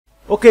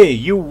Okay,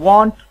 you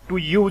want to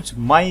use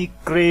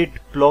myCred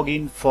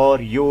plugin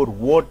for your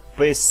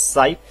WordPress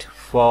site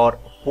for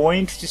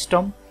point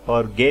system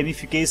or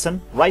gamification,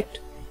 right?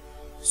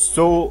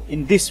 So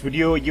in this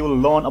video you will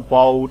learn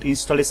about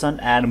installation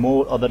and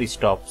more other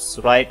stuffs,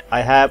 right?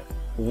 I have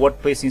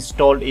WordPress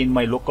installed in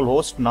my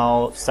localhost.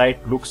 Now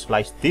site looks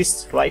like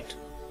this, right?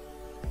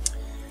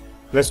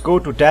 Let's go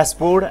to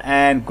dashboard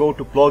and go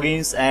to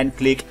plugins and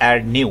click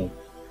add new,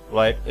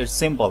 right? It's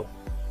simple,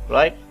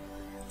 right?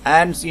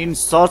 And in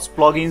search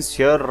plugins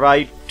here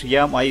write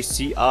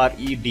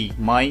myCred,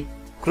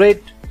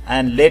 myCred,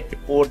 and let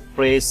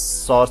WordPress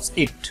search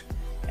it.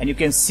 And you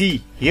can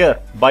see here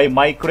by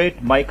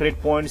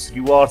myCred points,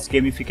 rewards,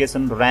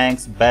 gamification,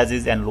 ranks,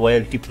 badges, and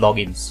loyalty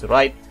plugins,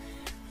 right?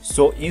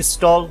 So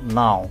install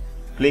now,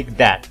 click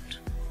that.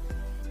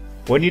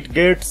 When it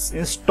gets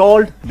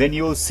installed, then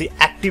you will see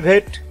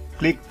activate.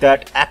 Click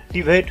that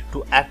activate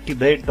to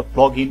activate the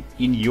plugin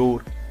in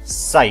your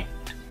site.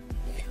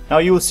 Now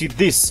you will see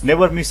this,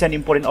 never miss an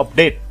important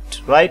update,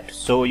 right?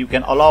 So you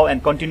can allow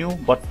and continue,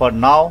 but for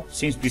now,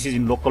 since this is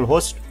in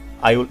localhost,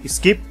 I will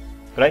skip,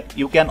 right?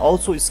 You can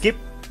also skip.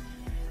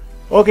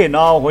 Okay,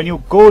 now when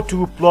you go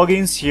to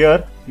plugins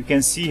here, you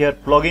can see here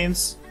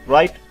plugins,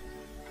 right?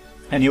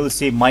 And you will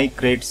see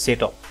myCred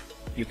setup.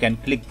 You can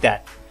click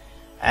that,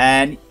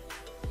 and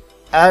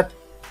at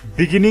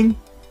beginning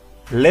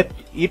left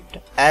it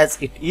as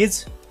it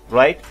is,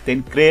 right?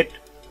 Then create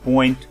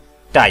point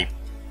type,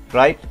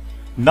 right?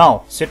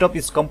 Now setup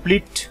is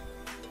complete.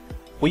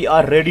 We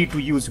are ready to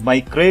use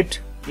myCred,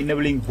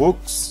 enabling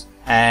hooks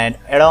and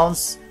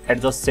add-ons,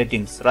 adjust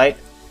settings, right?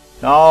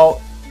 Now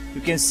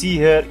you can see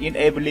here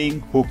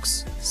enabling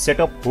hooks,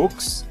 setup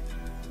hooks,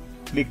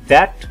 click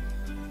that,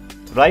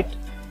 right?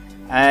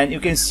 And you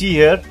can see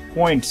here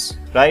points,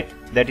 right?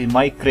 That is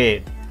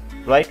myCred,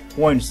 right?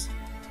 Points.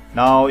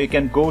 Now you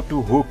can go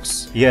to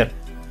hooks here.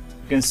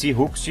 You can see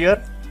hooks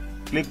here,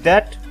 click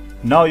that.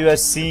 Now you are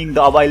seeing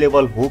the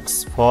available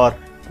hooks for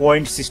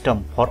point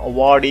system for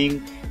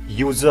awarding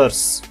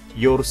users,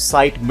 your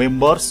site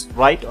members,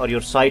 right? Or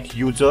your site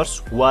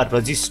users who are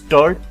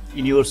registered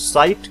in your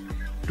site,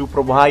 to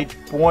provide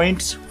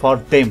points for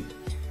them.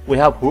 We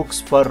have hooks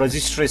for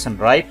registration,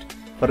 right?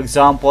 For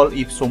example,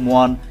 if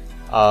someone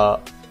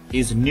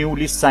is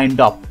newly signed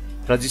up,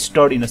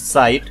 registered in a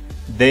site,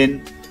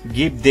 then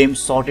give them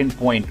certain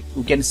point.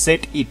 You can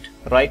set it,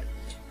 right?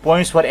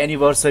 Points for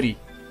anniversary.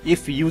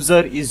 If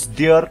user is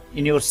there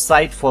in your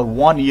site for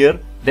 1 year,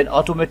 then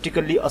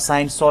automatically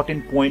assign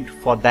certain point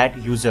for that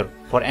user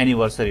for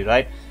anniversary,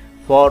 right?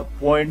 For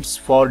points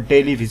for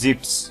daily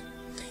visits,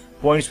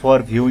 points for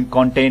viewing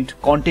content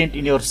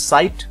in your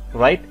site,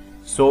 right?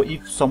 So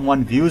if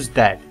someone views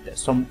that,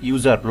 some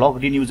user,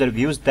 logged in user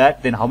views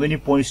that, then how many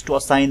points to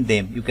assign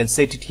them, you can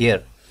set it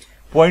here.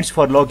 Points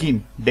for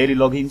login, daily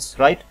logins,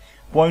 right?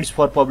 Points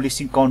for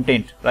publishing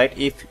content, right?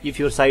 If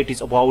your site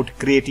is about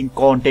creating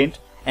content,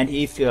 and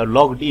if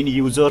logged in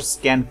users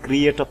can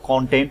create a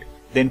content,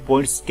 then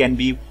points can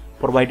be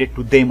provided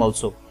to them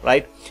also,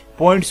 right?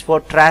 Points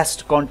for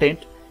trashed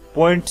content,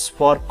 points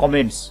for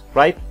comments,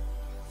 right?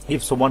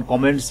 If someone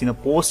comments in a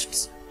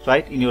posts,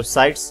 right, in your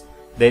sites,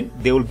 then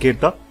they will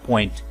get the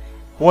point.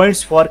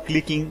 Points for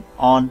clicking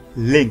on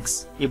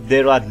links. If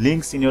there are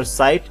links in your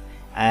site,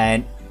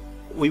 and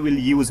we will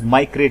use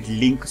myCred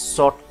link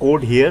short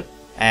code here,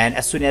 and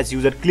as soon as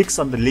user clicks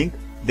on the link,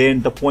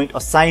 then the point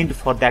assigned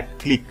for that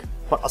click,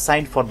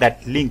 assigned for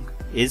that link,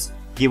 is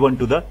given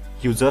to the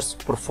user's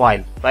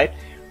profile, right?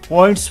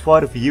 Points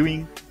for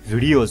viewing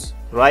videos,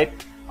 right?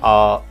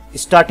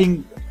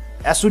 Starting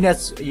as soon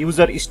as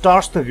user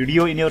starts the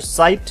video in your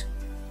site,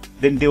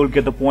 then they will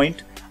get the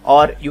point.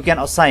 Or you can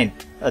assign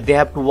they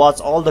have to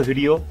watch all the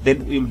video,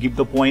 then we will give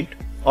the point.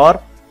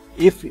 Or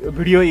if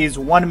video is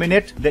 1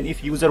 minute, then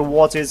if user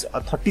watches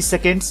 30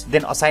 seconds,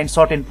 then assign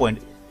certain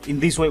point. In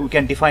this way we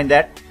can define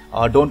that.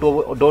 Don't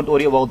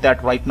worry about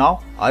that right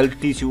now. I'll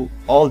teach you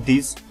all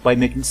these by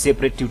making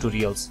separate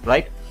tutorials,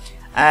 right?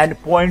 And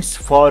points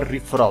for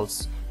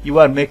referrals. You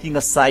are making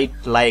a site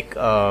like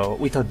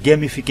with a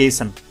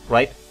gamification,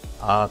 right?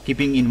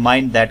 Keeping in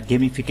mind that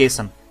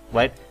gamification,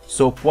 right?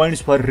 So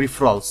points for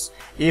referrals.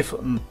 If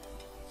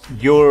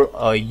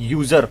your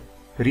user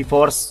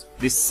refers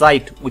this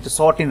site with a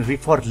certain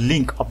refer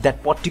link of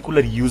that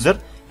particular user,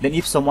 then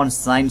if someone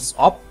signs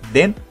up,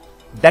 then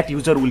that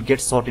user will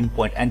get certain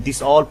point. And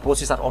this all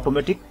process are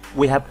automatic.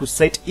 We have to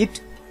set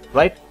it,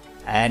 right?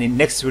 And in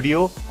next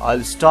video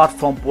I'll start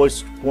from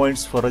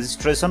points for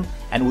registration,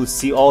 and we'll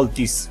see all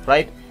this,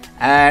 right?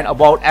 And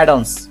about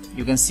add-ons,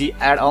 you can see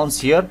add-ons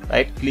here,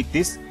 right? Click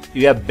this.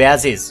 You have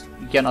badges.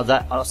 You can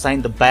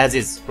assign the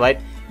badges, right?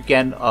 You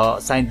can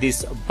assign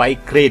this by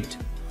cred.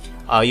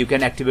 You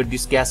can activate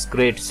this cash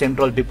cred,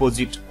 central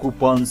deposit,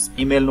 coupons,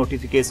 email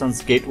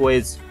notifications,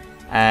 gateways,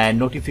 and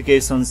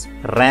notifications,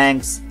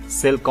 ranks,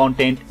 sell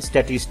content,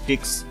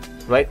 statistics,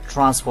 right?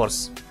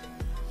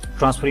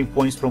 Transferring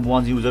points from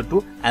one user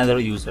to another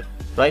user,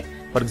 right?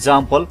 For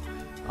example,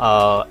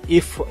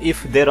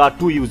 if there are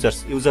two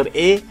users, user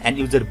A and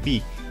user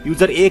B,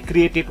 user A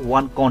created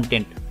one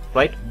content,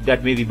 right?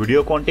 That may be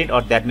video content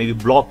or that may be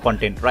blog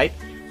content, right?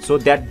 So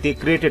that they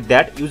created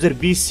that. User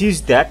B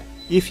sees that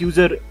if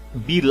user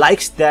B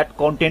likes that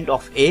content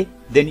of A,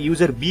 then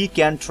user B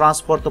can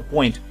transfer the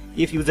point.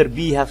 If user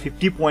B have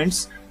 50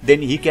 points,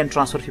 then he can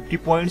transfer 50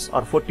 points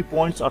or 40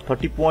 points or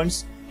 30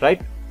 points,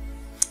 right?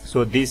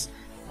 So this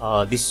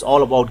is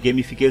all about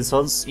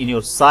gamifications in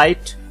your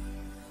site.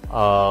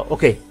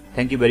 Okay,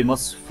 thank you very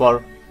much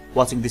for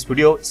watching this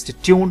video. Stay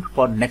tuned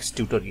for next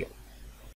tutorial.